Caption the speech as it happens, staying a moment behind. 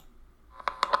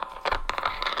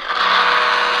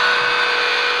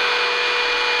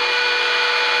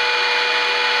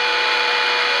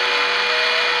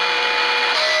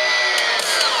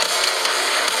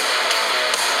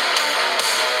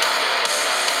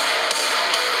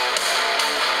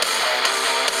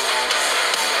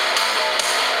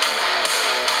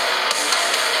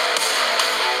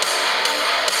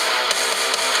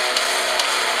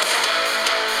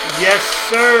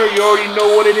sir. You already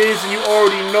know what it is, and you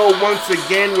already know once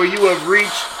again where you have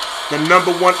reached the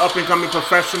number one up-and-coming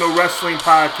professional wrestling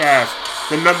podcast,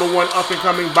 the number one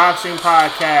up-and-coming boxing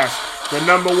podcast, the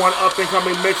number one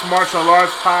up-and-coming mixed martial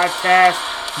arts podcast.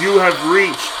 You have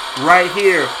reached right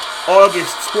here,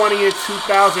 August 20th,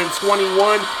 2021.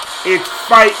 It's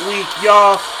Fight Week,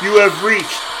 y'all. You have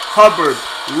reached Hubbard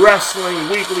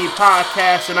Wrestling Weekly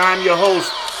Podcast, and I'm your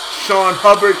host, Sean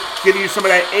Hubbard, giving you some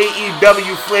of that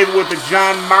AEW flavor with the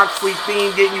Jon Moxley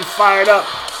theme, getting you fired up.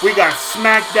 We got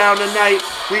SmackDown tonight,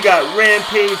 we got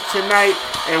Rampage tonight,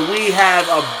 and we have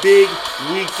a big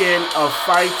weekend of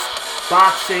fights,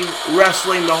 boxing,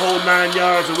 wrestling, the whole 9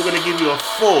 yards, and we're going to give you a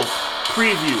full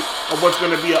preview of what's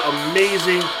going to be an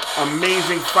amazing,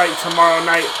 amazing fight tomorrow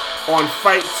night on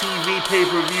Fight TV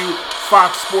pay-per-view,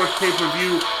 Fox Sports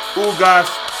pay-per-view, Ugas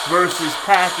versus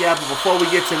Pacquiao. But before we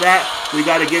get to that, we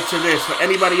got to get to this. For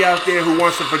anybody out there who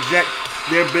wants to project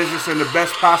their business in the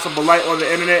best possible light on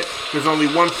the internet, there's only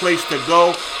one place to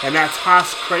go, and that's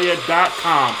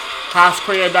Hascrea.com.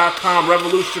 Hascrea.com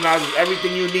revolutionizes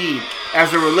everything you need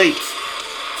as it relates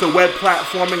to web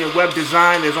platforming and web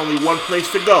design. There's only one place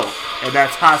to go, and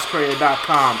that's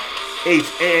Hascrea.com.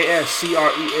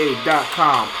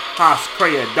 HAASCREA.com.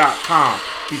 Hascrea.com,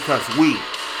 because we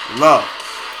love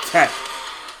tech.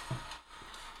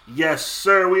 Yes,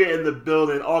 sir. We are in the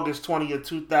building, August 20th,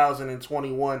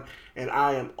 2021, and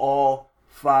I am all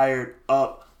fired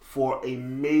up for a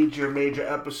major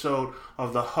episode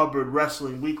of the Hubbard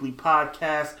Wrestling Weekly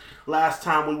Podcast. Last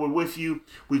time we were with you,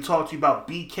 we talked to you about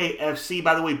BKFC.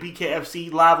 By the way,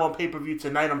 BKFC live on pay-per-view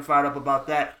tonight. I'm fired up about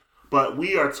that. But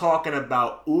we are talking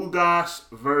about Ugas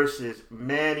versus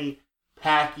Manny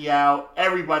Pacquiao.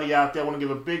 Everybody out there, I want to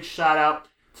give a big shout out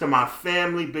to my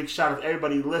family. Big shout out to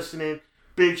everybody listening.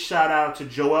 Big shout out to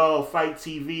Joel Fight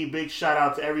TV. Big shout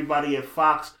out to everybody at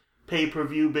Fox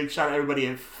Pay-Per-View. Big shout out to everybody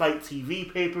at Fight TV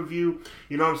Pay-Per-View.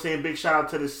 You know what I'm saying? Big shout out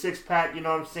to the Six Pack. You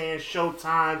know what I'm saying?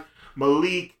 Showtime,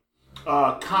 Malik,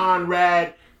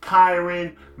 Conrad,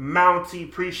 Kyron, Mountie.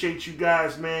 Appreciate you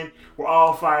guys, man. We're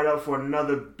all fired up for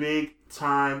another big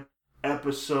time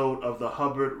episode of the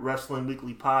Hubbard Wrestling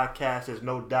Weekly Podcast. There's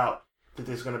no doubt that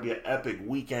there's going to be an epic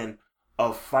weekend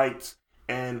of fights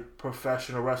and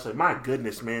professional wrestling. My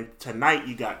goodness, man. Tonight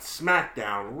you got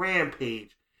SmackDown,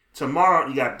 Rampage. Tomorrow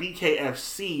you got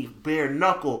BKFC, Bare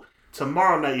Knuckle.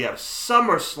 Tomorrow night you have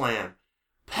SummerSlam,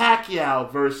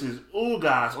 Pacquiao versus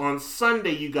Ugas. On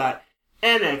Sunday you got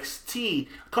NXT.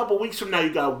 A couple weeks from now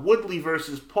you got Woodley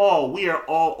versus Paul. We are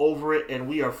all over it, and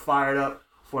we are fired up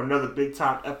for another big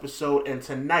time episode. And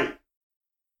tonight,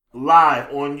 live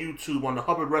on YouTube, on the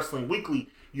Hubbard Wrestling Weekly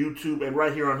YouTube, and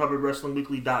right here on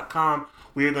HubbardWrestlingWeekly.com,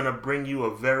 we are going to bring you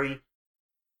a very,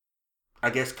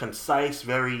 concise,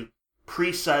 very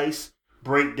precise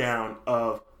breakdown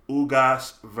of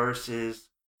Ugas versus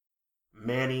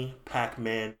Manny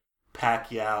Pac-Man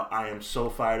Pacquiao. I am so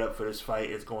fired up for this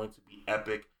fight. It's going to be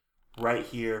epic right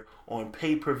here on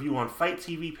pay-per-view, on Fight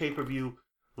TV pay-per-view,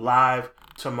 live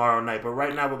tomorrow night. But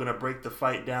right now we're going to break the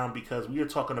fight down because we are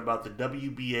talking about the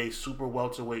WBA Super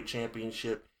Welterweight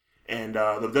Championship. And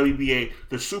the WBA,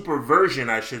 the super version,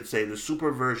 I should say, the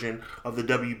super version of the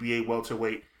WBA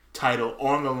welterweight title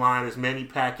on the line, as Manny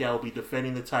Pacquiao will be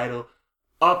defending the title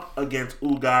up against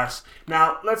Ugas.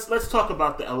 Now, let's talk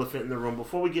about the elephant in the room.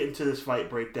 Before we get into this fight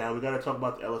breakdown, we got to talk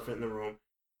about the elephant in the room.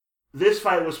 This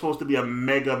fight was supposed to be a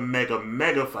mega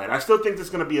fight. I still think this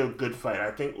is going to be a good fight.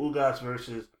 I think Ugas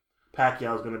versus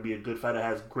Pacquiao is going to be a good fight. It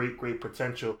has great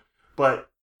potential. But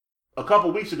a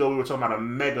couple weeks ago, we were talking about a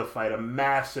mega fight, a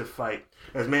massive fight,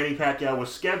 as Manny Pacquiao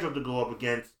was scheduled to go up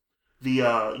against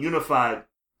the unified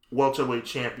welterweight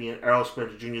champion, Errol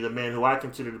Spence Jr., the man who I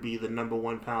consider to be the number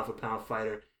one pound-for-pound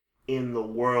fighter in the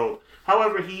world.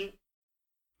 However, he,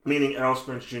 meaning Errol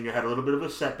Spence Jr., had a little bit of a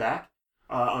setback.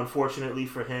 Unfortunately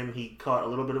for him, he caught a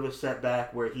little bit of a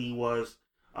setback where he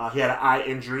had an eye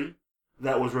injury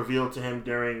that was revealed to him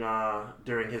during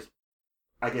his,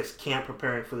 camp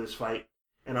preparing for this fight.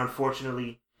 And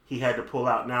unfortunately, he had to pull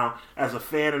out. Now, as a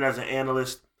fan and as an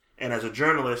analyst and as a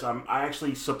journalist, I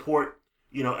actually support,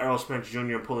 Errol Spence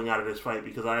Jr. pulling out of this fight,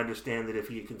 because I understand that if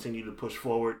he had continued to push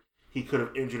forward, he could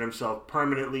have injured himself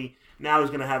permanently. Now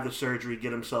he's going to have the surgery,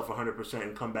 get himself 100%,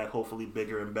 and come back hopefully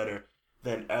bigger and better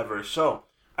than ever. So,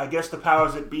 I guess the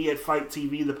powers that be at Fight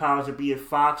TV, the powers that be at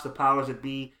Fox, the powers that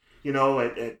be,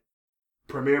 at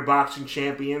Premier Boxing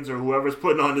Champions or whoever's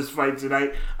putting on this fight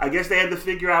tonight, I guess they had to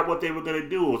figure out what they were going to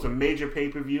do. It was a major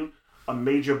pay-per-view, a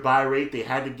major buy rate. They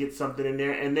had to get something in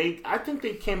there, and I think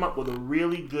they came up with a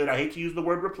really good, I hate to use the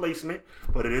word replacement,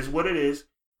 but it is what it is.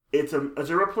 It's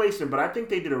a replacement, but I think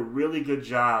they did a really good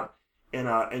job in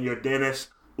Yordenis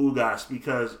Ugas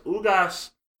because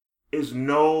Ugas is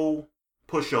no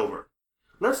pushover.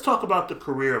 Let's talk about the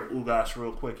career of Ugas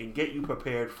real quick and get you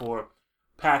prepared for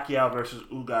Pacquiao versus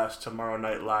Ugas tomorrow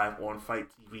night live on Fight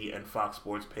TV and Fox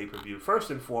Sports pay-per-view. First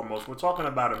and foremost, we're talking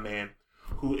about a man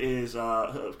who is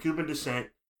of Cuban descent.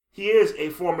 He is a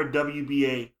former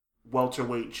WBA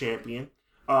welterweight champion.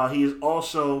 He is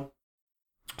also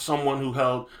someone who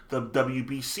held the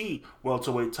WBC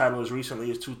welterweight title as recently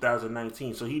as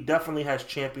 2019. So he definitely has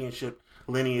championship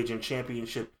lineage and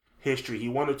championship history. He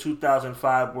won the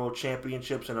 2005 World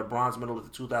Championships and a bronze medal at the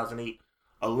 2008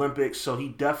 Olympics. So he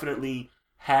definitely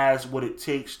has what it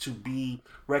takes to be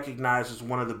recognized as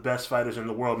one of the best fighters in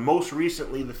the world. Most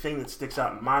recently, the thing that sticks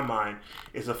out in my mind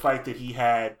is a fight that he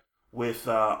had with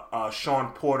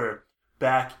Shawn Porter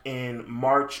back in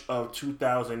March of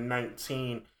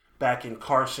 2019, back in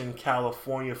Carson,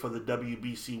 California for the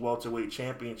WBC Welterweight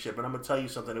Championship. And I'm going to tell you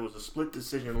something, it was a split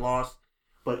decision loss,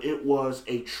 but it was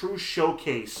a true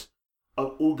showcase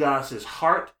of Ugas'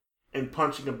 heart and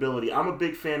punching ability. I'm a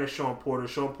big fan of Shawn Porter.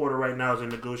 Shawn Porter right now is in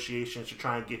negotiations to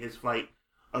try and get his fight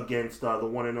against the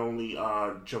one and only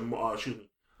Bud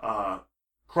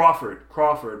Crawford,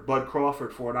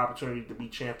 for an opportunity to be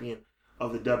champion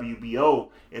of the WBO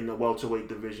in the welterweight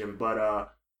division.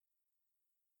 But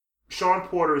Shawn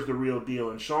Porter is the real deal,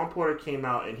 and Shawn Porter came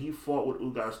out and he fought with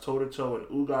Ugas toe-to-toe, and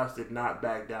Ugas did not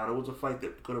back down. It was a fight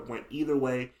that could have went either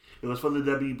way. It was for the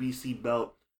WBC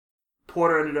belt.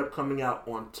 Porter ended up coming out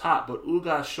on top, but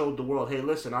Ugas showed the world, hey,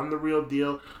 listen, I'm the real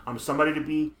deal. I'm somebody to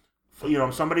be,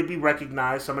 I'm somebody to be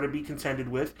recognized, somebody to be contended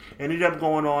with. Ended up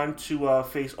going on to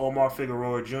face Omar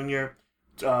Figueroa Jr.,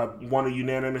 won a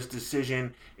unanimous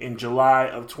decision in July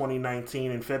of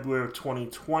 2019. In February of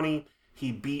 2020,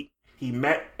 he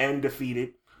met and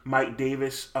defeated Mike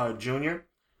Davis Jr.,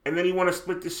 and then he won a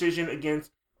split decision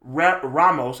against Abel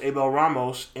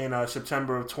Ramos in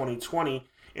September of 2020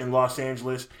 in Los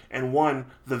Angeles, and won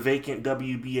the vacant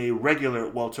WBA regular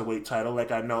welterweight title.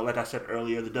 Like I said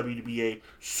earlier, the WBA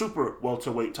super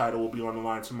welterweight title will be on the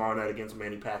line tomorrow night against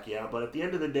Manny Pacquiao. But at the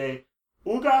end of the day,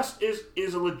 Ugas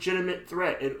is a legitimate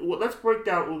threat. And let's break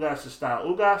down Ugas' style.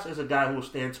 Ugas is a guy who will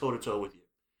stand toe-to-toe with you.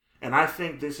 And I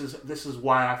think this is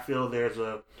why I feel there's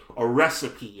a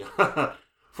recipe,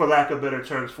 for lack of better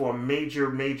terms, for a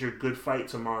major good fight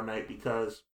tomorrow night,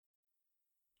 because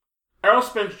Errol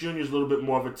Spence Jr. is a little bit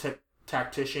more of a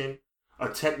tactician, a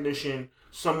technician,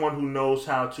 someone who knows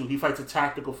how to, he fights a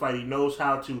tactical fight. He knows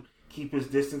how to keep his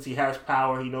distance. He has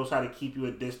power. He knows how to keep you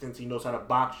at distance. He knows how to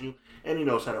box you, and he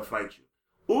knows how to fight you.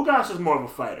 Ugas is more of a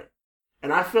fighter.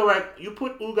 And I feel like you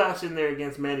put Ugas in there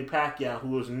against Manny Pacquiao,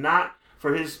 who is not,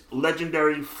 for his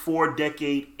legendary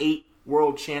 4-decade, 8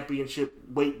 world championship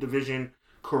weight division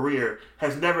career,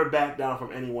 has never backed down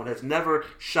from anyone, has never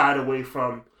shied away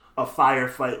from a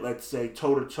firefight, let's say,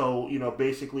 toe-to-toe,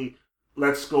 basically,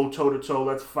 let's go toe-to-toe,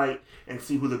 let's fight and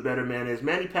see who the better man is.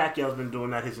 Manny Pacquiao's been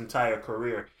doing that his entire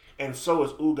career, and so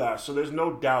is Ugas. So there's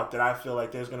no doubt that I feel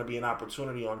like there's going to be an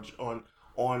opportunity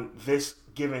on this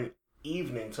given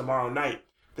evening, tomorrow night,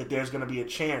 that there's going to be a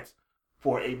chance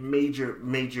for a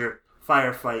major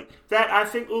firefight that I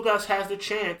think Ugas has the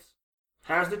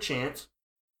chance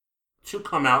to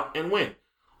come out and win.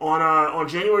 On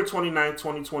January 29,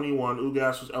 2021,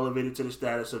 Ugas was elevated to the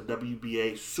status of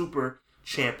WBA Super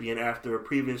Champion after a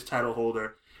previous title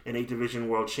holder and 8-division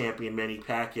world champion Manny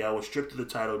Pacquiao was stripped of the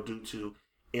title due to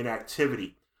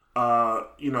inactivity.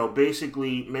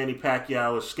 Basically, Manny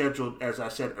Pacquiao is scheduled, as I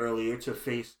said earlier, to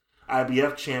face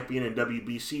IBF champion and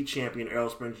WBC champion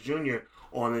Errol Spence Jr.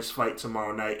 on this fight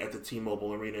tomorrow night at the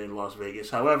T-Mobile Arena in Las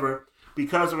Vegas. However,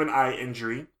 because of an eye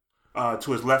injury,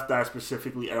 to his left eye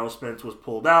specifically, Errol Spence was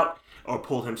pulled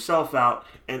himself out,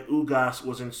 and Ugas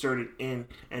was inserted in,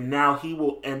 and now he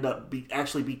will end up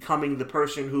actually becoming the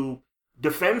person who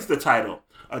defends the title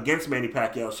against Manny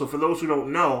Pacquiao. So for those who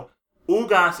don't know,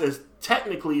 Ugas is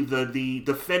technically the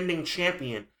defending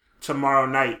champion tomorrow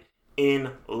night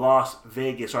in Las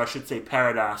Vegas, or I should say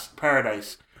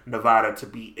Paradise, Nevada to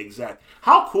be exact.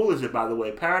 How cool is it, by the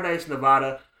way? Paradise,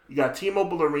 Nevada. You got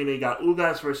T-Mobile Arena, you got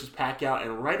Ugas versus Pacquiao,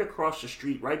 and right across the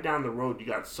street, right down the road, you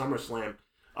got SummerSlam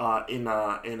in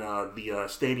the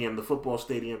stadium, the football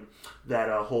stadium that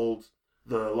holds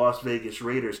the Las Vegas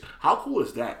Raiders. How cool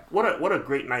is that? What a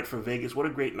great night for Vegas. What a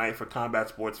great night for combat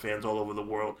sports fans all over the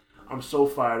world. I'm so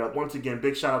fired up. Once again,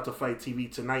 big shout out to Fight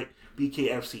TV tonight.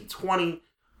 BKFC 20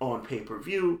 on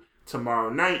pay-per-view. Tomorrow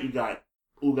night, you got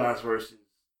Ugas versus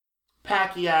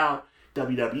Pacquiao.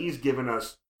 WWE's giving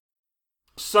us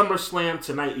SummerSlam.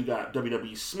 Tonight you got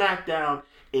WWE SmackDown,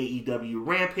 AEW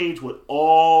Rampage with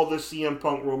all the CM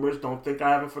Punk rumors. Don't think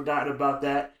I haven't forgotten about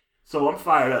that. So I'm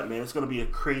fired up, man. It's going to be a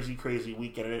crazy, crazy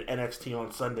weekend at NXT on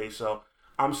Sunday. So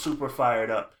I'm super fired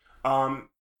up.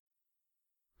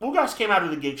 Ugas came out of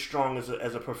the gate strong as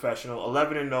a professional,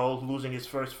 11-0, losing his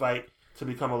first fight to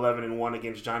become 11-1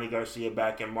 against Johnny Garcia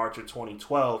back in March of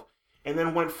 2012, and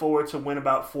then went forward to win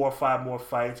about 4 or 5 more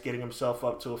fights, getting himself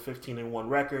up to a 15-1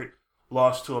 record,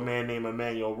 lost to a man named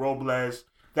Emmanuel Robles.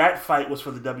 That fight was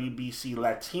for the WBC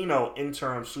Latino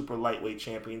Interim Super Lightweight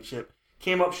Championship.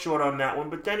 Came up short on that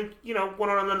one, but then,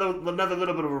 went on another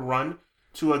little bit of a run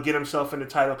to get himself into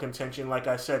title contention, like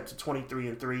I said, to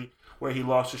 23-3, where he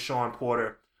lost to Sean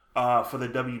Porter for the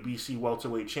WBC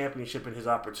Welterweight Championship and his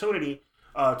opportunity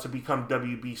to become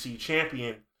WBC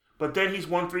champion. But then he's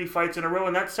won 3 fights in a row,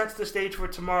 and that sets the stage for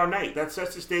tomorrow night. That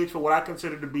sets the stage for what I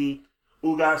consider to be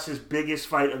Ugas' biggest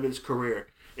fight of his career.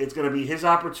 It's going to be his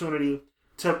opportunity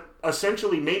to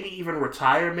essentially maybe even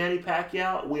retire Manny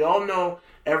Pacquiao. We all know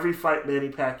every fight Manny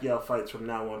Pacquiao fights from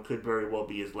now on could very well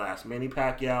be his last. Manny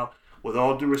Pacquiao, with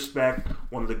all due respect,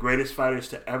 one of the greatest fighters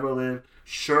to ever live,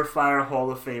 surefire Hall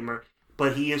of Famer,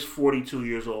 but he is 42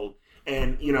 years old.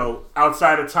 And,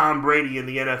 outside of Tom Brady in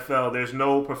the NFL, there's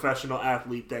no professional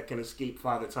athlete that can escape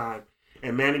Father Time.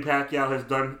 And Manny Pacquiao has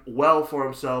done well for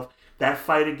himself. That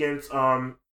fight against,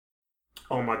 oh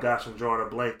my gosh, I'm drawing a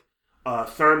blank.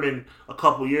 Thurman a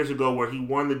couple years ago where he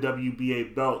won the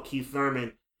WBA belt. Keith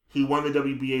Thurman, he won the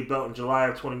WBA belt in July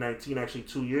of 2019, actually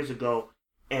 2 years ago.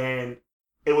 And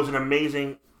it was an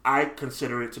amazing, I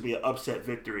consider it to be an upset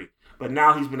victory. But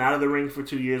now he's been out of the ring for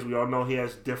 2 years. We all know he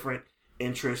has different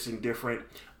interests and different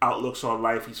outlooks on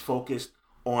life. He's focused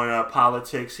on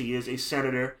politics. He is a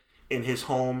senator in his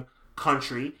home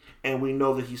country, and we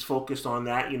know that he's focused on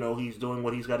that. He's doing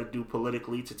what he's got to do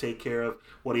politically to take care of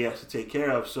what he has to take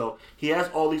care of. So he has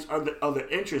all these other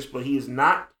interests, but he is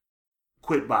not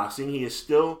quit boxing. He is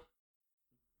still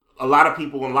a lot of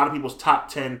people's top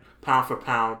 10 pound for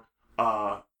pound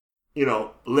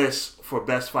lists for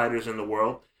best fighters in the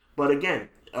world. But again,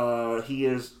 he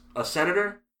is a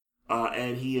senator,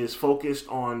 and he is focused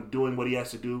on doing what he has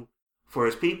to do for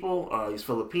his people. He's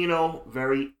Filipino,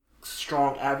 very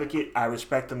strong advocate. I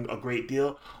respect him a great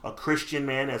deal. A Christian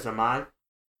man, as am I.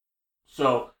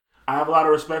 So I have a lot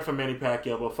of respect for Manny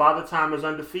Pacquiao. But Father Time is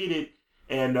undefeated,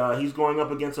 and he's going up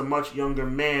against a much younger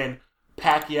man,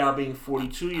 Pacquiao being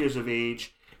 42 years of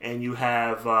age. And you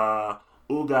have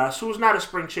Ugas, who's not a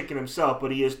spring chicken himself,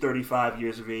 but he is 35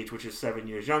 years of age, which is 7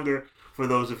 years younger, for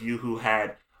those of you who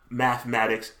had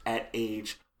mathematics at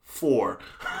age 4.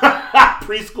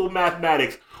 Preschool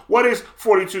mathematics. What is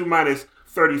 42 minus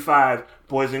 35,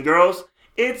 boys and girls?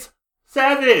 It's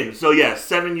 7. So yes,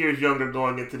 7 years younger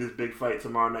going into this big fight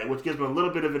tomorrow night, which gives him a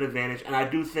little bit of an advantage. And I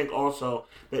do think also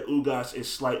that Ugas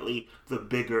is slightly the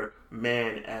bigger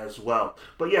man as well.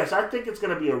 But yes, I think it's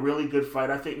going to be a really good fight.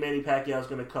 I think Manny Pacquiao is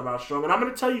going to come out strong. And I'm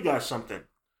going to tell you guys something.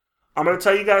 And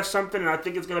I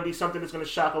think it's going to be something that's going to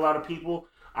shock a lot of people.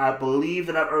 I believe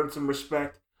that I've earned some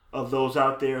respect of those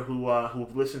out there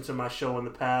who've listened to my show in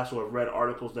the past or have read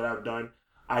articles that I've done.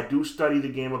 I do study the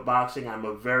game of boxing. I'm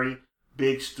a very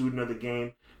big student of the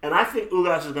game. And I think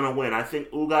Ugas is going to win. I think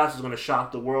Ugas is going to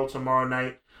shock the world tomorrow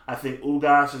night. I think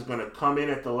Ugas is going to come in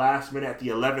at the last minute, at the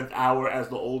 11th hour, as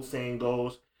the old saying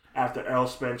goes, after Errol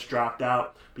Spence dropped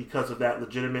out because of that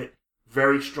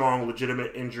very strong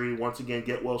legitimate injury. Once again,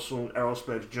 get well soon, Errol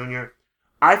Spence Jr.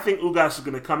 I think Ugas is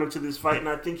going to come into this fight, and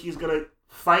I think he's going to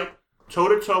fight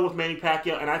toe-to-toe with Manny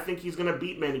Pacquiao, and I think he's going to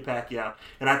beat Manny Pacquiao.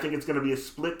 And I think it's going to be a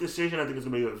split decision. I think it's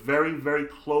going to be a very, very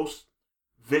close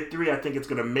victory. I think it's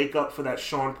going to make up for that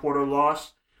Sean Porter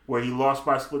loss, where he lost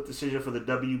by split decision for the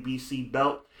WBC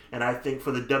belt. And I think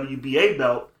for the WBA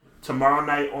belt, tomorrow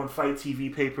night on Fight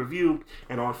TV pay-per-view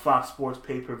and on Fox Sports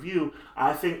pay-per-view,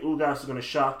 I think Ugas is going to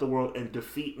shock the world and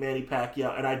defeat Manny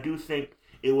Pacquiao. And I do think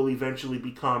it will eventually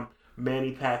become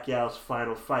Manny Pacquiao's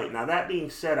final fight. Now, that being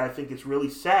said, I think it's really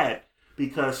sad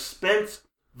because Spence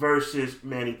versus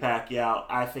Manny Pacquiao,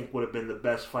 I think, would have been the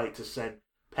best fight to send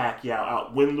Pacquiao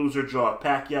out. Win, lose, or draw. If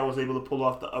Pacquiao was able to pull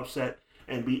off the upset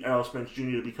and beat Errol Spence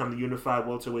Jr. to become the unified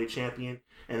welterweight champion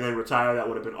and then retire, that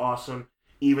would have been awesome.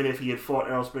 Even if he had fought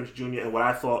Errol Spence Jr. and what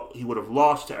I thought he would have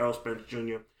lost to Errol Spence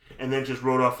Jr. and then just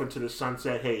rode off into the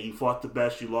sunset, hey, he fought the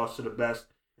best, you lost to the best.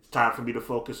 It's time for me to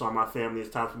focus on my family. It's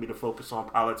time for me to focus on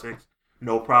politics.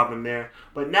 No problem there.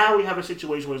 But now we have a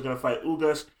situation where he's going to fight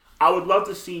Ugas. I would love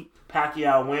to see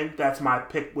Pacquiao win. That's my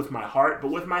pick with my heart.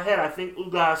 But with my head, I think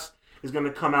Ugas is going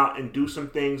to come out and do some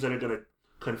things that are going to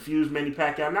confuse Manny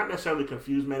Pacquiao. Not necessarily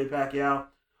confuse Manny Pacquiao,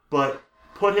 but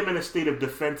put him in a state of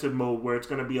defensive mode where it's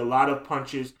going to be a lot of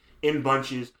punches in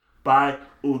bunches, by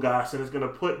Ugas, and it's going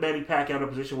to put Manny Pacquiao in a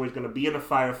position where he's going to be in a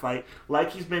firefight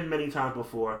like he's been many times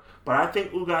before. But I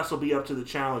think Ugas will be up to the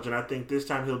challenge, and I think this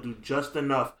time he'll do just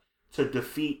enough to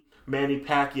defeat Manny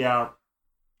Pacquiao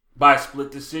by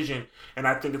split decision. And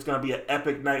I think it's going to be an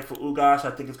epic night for Ugas.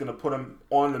 I think it's going to put him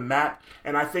on the map,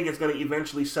 and I think it's going to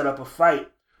eventually set up a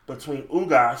fight between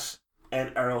Ugas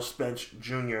and Errol Spence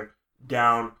Jr.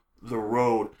 down the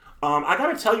road. I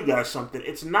got to tell you guys something.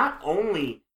 It's not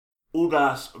only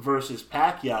Ugas versus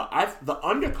Pacquiao. The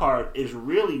undercard is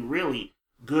really, really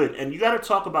good. And you got to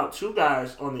talk about two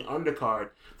guys on the undercard,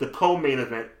 the co-main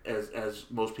event, as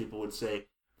most people would say.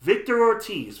 Victor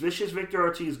Ortiz, vicious Victor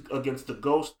Ortiz against the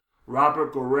Ghost,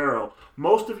 Robert Guerrero.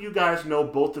 Most of you guys know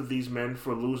both of these men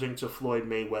for losing to Floyd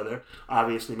Mayweather.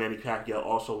 Obviously, Manny Pacquiao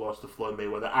also lost to Floyd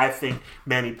Mayweather. I think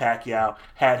Manny Pacquiao,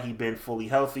 had he been fully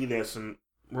healthy, there's some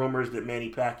rumors that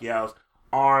Manny Pacquiao's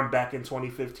arm back in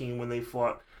 2015 when they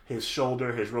fought, his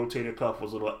shoulder, his rotator cuff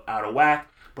was a little out of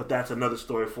whack, but that's another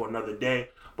story for another day.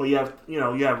 But you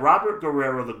have Robert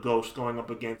Guerrero, the Ghost, going up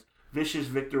against vicious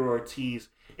Victor Ortiz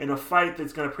in a fight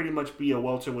that's going to pretty much be a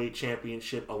welterweight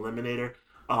championship eliminator.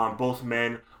 Both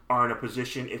men are in a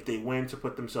position, if they win, to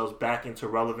put themselves back into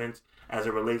relevance as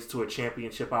it relates to a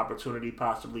championship opportunity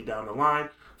possibly down the line.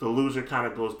 The loser kind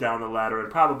of goes down the ladder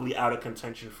and probably out of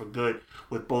contention for good,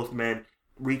 with both men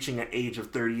reaching an age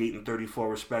of 38 and 34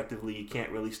 respectively. You can't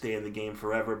really stay in the game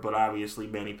forever, but obviously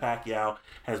Manny Pacquiao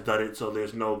has done it, so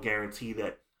there's no guarantee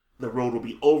that the road will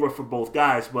be over for both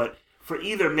guys. But for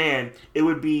either man, it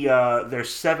would be their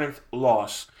seventh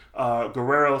loss.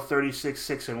 Guerrero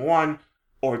 36-6-1.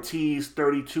 Ortiz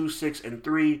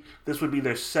 32-6-3. This would be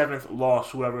their seventh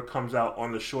loss, whoever comes out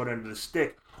on the short end of the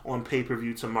stick on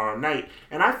pay-per-view tomorrow night.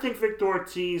 And I think Victor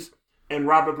Ortiz and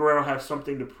Robert Guerrero have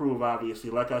something to prove,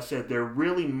 obviously. Like I said, they're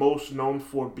really most known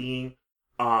for being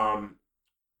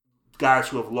guys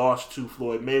who have lost to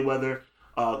Floyd Mayweather.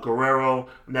 Guerrero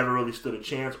never really stood a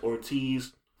chance.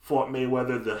 Ortiz fought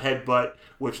Mayweather, the headbutt,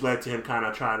 which led to him kind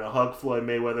of trying to hug Floyd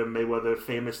Mayweather. Mayweather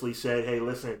famously said, hey,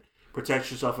 listen,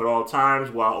 protect yourself at all times,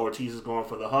 while Ortiz is going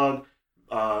for the hug.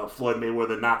 Floyd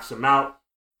Mayweather knocks him out.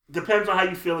 Depends on how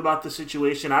you feel about the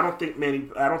situation. I don't think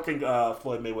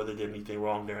Floyd Mayweather did anything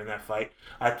wrong there in that fight.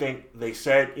 I think they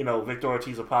said, Victor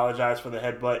Ortiz apologized for the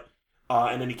headbutt,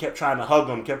 and then he kept trying to hug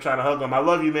him. I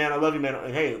love you, man.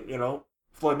 And hey,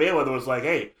 Floyd Mayweather was like,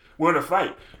 hey, we're in a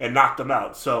fight, and knocked him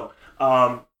out. So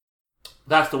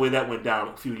that's the way that went down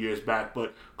a few years back.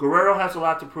 But Guerrero has a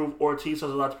lot to prove. Ortiz has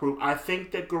a lot to prove. I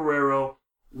think that Guerrero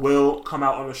will come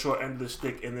out on the short end of the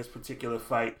stick in this particular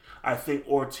fight. I think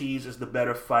Ortiz is the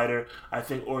better fighter. I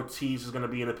think Ortiz is going to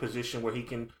be in a position where he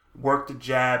can work the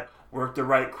jab, work the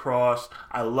right cross.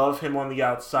 I love him on the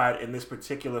outside in this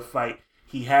particular fight.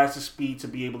 He has the speed to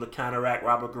be able to counteract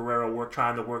Robert Guerrero.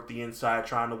 Trying to work the inside,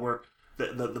 trying to work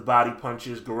the body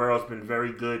punches. Guerrero's been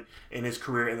very good in his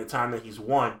career in the time that he's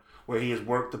won, where he has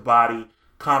worked the body,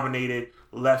 combinated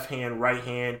left hand, right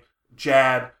hand,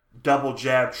 jab, double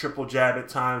jab, triple jab at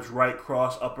times, right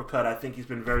cross, uppercut. I think he's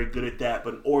been very good at that.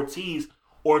 But Ortiz,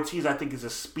 I think, is a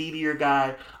speedier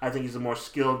guy. I think he's a more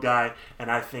skilled guy.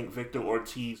 And I think Victor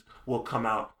Ortiz will come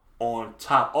out on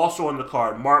top. Also on the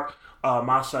card, Mark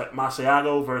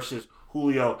Maciago versus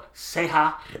Julio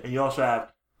Ceja. And you also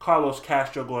have Carlos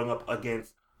Castro going up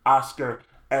against Oscar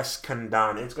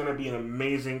Escandon. It's going to be an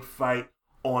amazing fight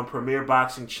on Premier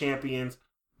Boxing Champions.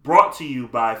 Brought to you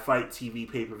by Fight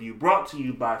TV pay-per-view, brought to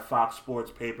you by Fox Sports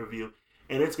pay-per-view,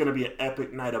 and it's going to be an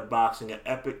epic night of boxing, an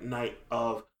epic night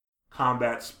of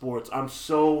combat sports. I'm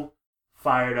so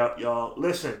fired up, y'all.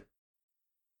 Listen,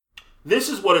 this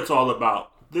is what it's all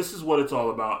about.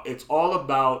 It's all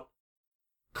about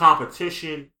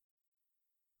competition,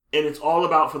 and it's all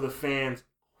about, for the fans,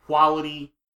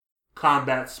 quality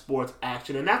combat sports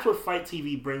action, and that's what Fight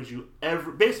TV brings you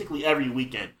basically every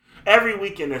weekend. Every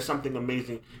weekend there's something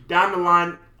amazing. Down the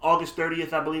line, August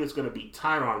 30th, I believe it's going to be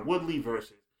Tyron Woodley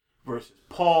versus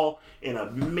Paul in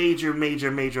a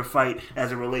major fight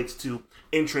as it relates to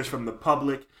interest from the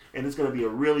public. And it's going to be a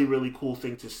really, really cool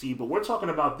thing to see. But we're talking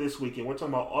about this weekend. We're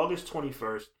talking about August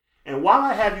 21st. And while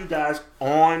I have you guys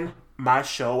on my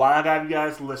show, while I have you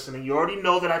guys listening, you already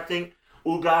know that I think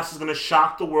Ugas is going to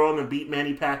shock the world and beat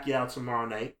Manny Pacquiao tomorrow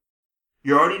night.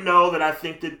 You already know that I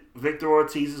think that Victor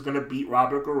Ortiz is going to beat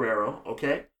Robert Guerrero,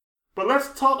 okay? But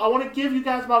let's talk. I want to give you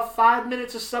guys about 5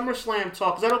 minutes of SummerSlam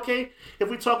talk. Is that okay?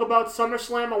 If we talk about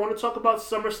SummerSlam, I want to talk about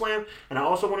SummerSlam, and I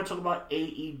also want to talk about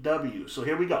AEW. So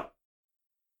here we go.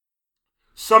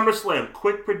 SummerSlam,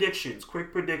 quick predictions.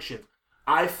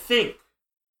 I think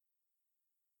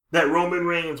that Roman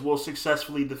Reigns will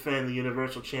successfully defend the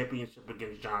Universal Championship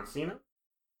against John Cena.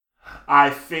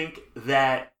 I think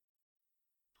that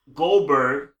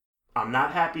Goldberg, I'm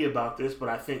not happy about this, but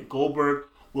I think Goldberg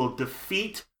will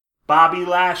defeat Bobby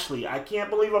Lashley. I can't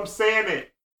believe I'm saying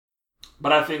it,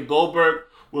 but I think Goldberg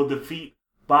will defeat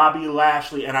Bobby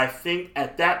Lashley, and I think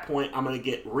at that point I'm going to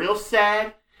get real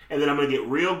sad, and then I'm going to get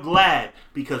real glad,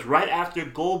 because right after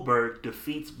Goldberg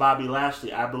defeats Bobby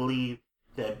Lashley, I believe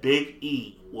that Big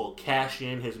E will cash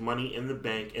in his Money in the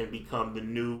Bank and become the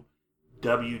new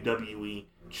WWE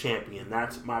champion.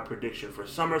 That's my prediction for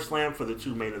SummerSlam for the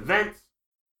two main events.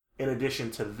 In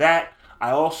addition to that,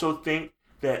 I also think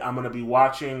that I'm going to be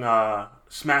watching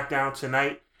SmackDown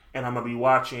tonight, and I'm going to be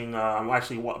watching, I'm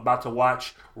actually about to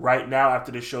watch right now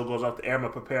after this show goes off the air. I'm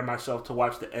going to prepare myself to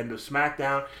watch the end of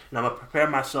SmackDown, and I'm going to prepare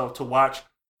myself to watch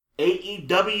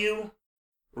AEW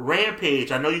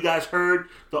Rampage. I know you guys heard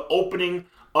the opening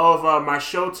of my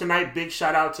show tonight. Big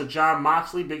shout out to Jon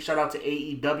Moxley. Big shout out to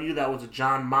AEW. That was a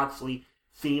Jon Moxley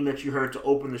theme that you heard to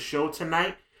open the show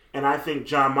tonight. And I think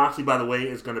Jon Moxley, by the way,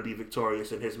 is going to be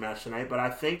victorious in his match tonight. But I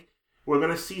think we're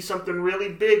going to see something really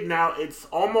big now. It's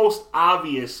almost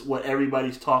obvious what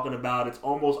everybody's talking about. It's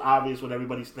almost obvious what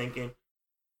everybody's thinking.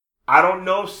 I don't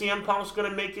know if CM Punk's going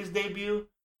to make his debut,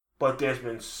 but there's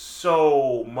been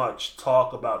so much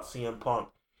talk about CM Punk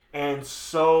and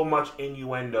so much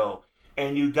innuendo.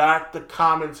 And you got the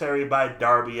commentary by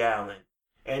Darby Allin.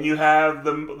 And you have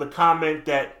the comment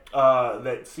that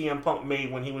CM Punk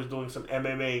made when he was doing some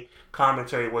MMA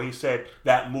commentary where he said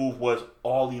that move was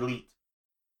all elite.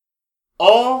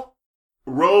 All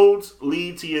roads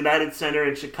lead to United Center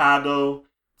in Chicago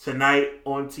tonight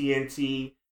on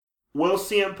TNT. Will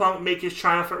CM Punk make his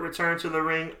triumphant return to the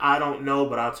ring? I don't know,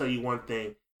 but I'll tell you one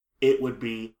thing. It would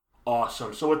be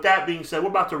awesome. So with that being said, we're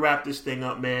about to wrap this thing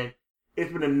up, man.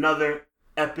 It's been another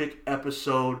epic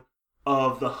episode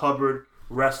of the Hubbard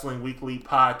Wrestling Weekly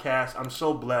podcast. I'm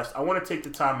so blessed. I want to take the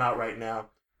time out right now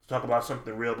to talk about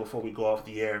something real before we go off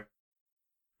the air.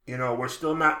 You know, we're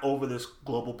still not over this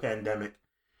global pandemic.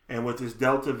 And with this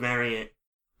Delta variant,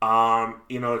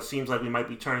 it seems like we might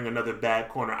be turning another bad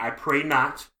corner. I pray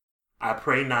not,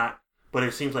 but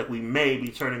it seems like we may be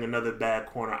turning another bad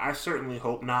corner. I certainly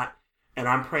hope not. And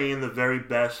I'm praying the very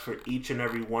best for each and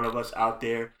every one of us out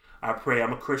there. I pray,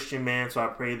 I'm a Christian man, so I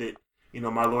pray that,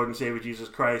 my Lord and Savior Jesus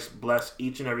Christ bless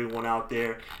each and every one out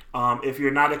there. If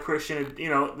you're not a Christian,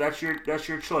 that's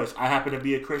your choice. I happen to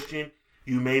be a Christian.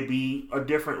 You may be a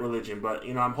different religion, but,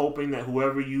 I'm hoping that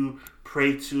whoever you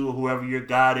pray to, whoever your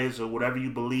God is, or whatever you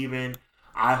believe in,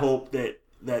 I hope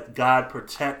that God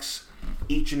protects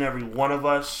each and every one of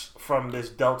us from this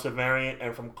Delta variant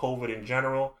and from COVID in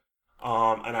general.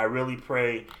 And I really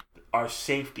pray our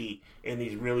safety in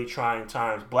these really trying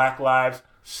times. Black lives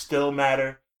still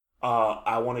matter.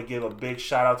 I want to give a big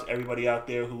shout out to everybody out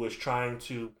there who is trying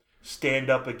to stand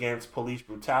up against police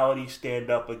brutality, stand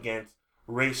up against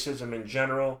racism in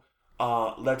general.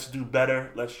 Let's do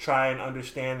better. Let's try and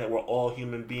understand that we're all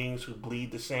human beings who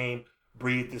bleed the same,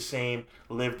 breathe the same,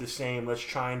 live the same. Let's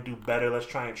try and do better. Let's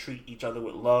try and treat each other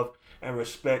with love and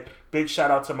respect. Big shout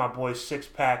out to my boy Six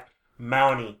Pack,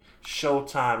 Mountie,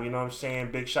 Showtime, you know what I'm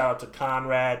saying? Big shout out to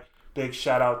Conrad. Big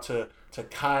shout out to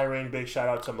Kyron. Big shout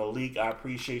out to Malik. I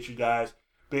appreciate you guys.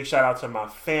 Big shout out to my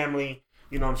family.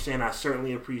 You know what I'm saying? I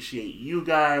certainly appreciate you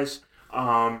guys.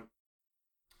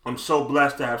 I'm so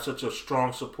blessed to have such a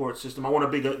strong support system. I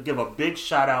want to give a big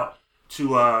shout out to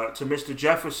Mr.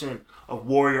 Jefferson of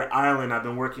Warrior Island. I've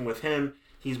been working with him.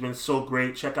 He's been so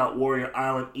great. Check out Warrior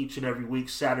Island each and every week,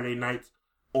 Saturday nights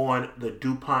on the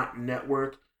DuPont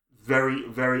Network. Very,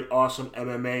 very awesome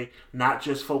MMA. Not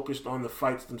just focused on the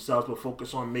fights themselves, but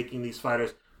focused on making these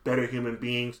fighters better human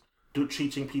beings,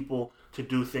 teaching people to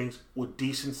do things with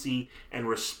decency and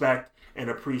respect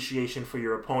and appreciation for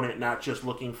your opponent, not just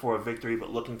looking for a victory, but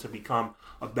looking to become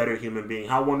a better human being.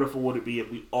 How wonderful would it be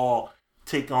if we all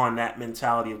take on that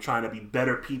mentality of trying to be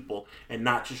better people and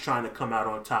not just trying to come out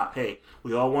on top? Hey,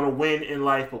 we all want to win in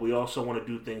life, but we also want to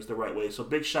do things the right way. So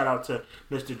big shout out to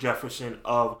Mr. Jefferson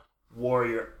of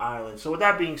Warrior Island. So with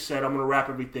that being said, I'm going to wrap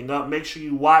everything up. Make sure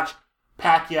you watch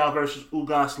Pacquiao versus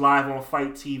Ugas live on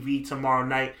Fight TV tomorrow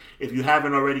night. If you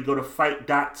haven't already, go to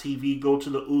fight.tv, go to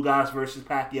the Ugas versus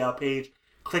Pacquiao page,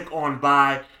 click on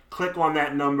buy, click on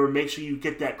that number, make sure you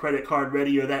get that credit card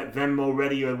ready or that Venmo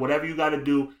ready or whatever you got to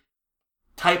do.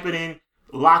 Type it in,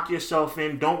 lock yourself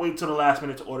in, don't wait till the last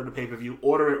minute to order the pay-per-view.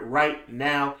 Order it right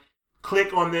now.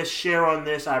 Click on this, share on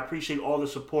this. I appreciate all the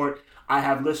support. I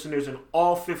have listeners in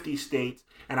all 50 states,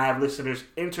 and I have listeners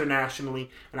internationally,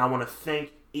 and I want to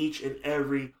thank each and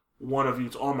every one of you.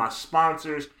 To all my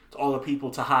sponsors, to all the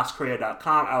people, to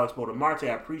HaasCrea.com, Alex Bodamarte,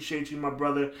 I appreciate you, my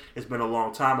brother. It's been a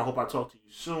long time. I hope I talk to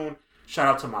you soon. Shout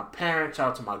out to my parents, shout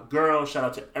out to my girls, shout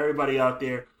out to everybody out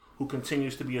there who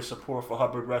continues to be a support for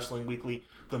Hubbard Wrestling Weekly.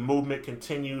 The movement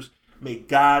continues. May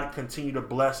God continue to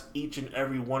bless each and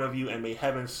every one of you, and may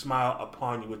heaven smile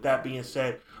upon you. With that being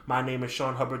said, my name is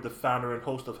Sean Hubbard, the founder and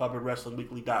host of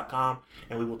HubbardWrestlingWeekly.com,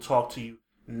 and we will talk to you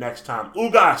next time.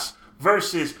 Ugas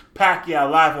versus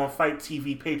Pacquiao live on Fight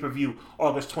TV pay-per-view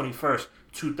August 21st,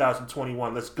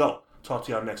 2021. Let's go. Talk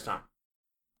to y'all next time.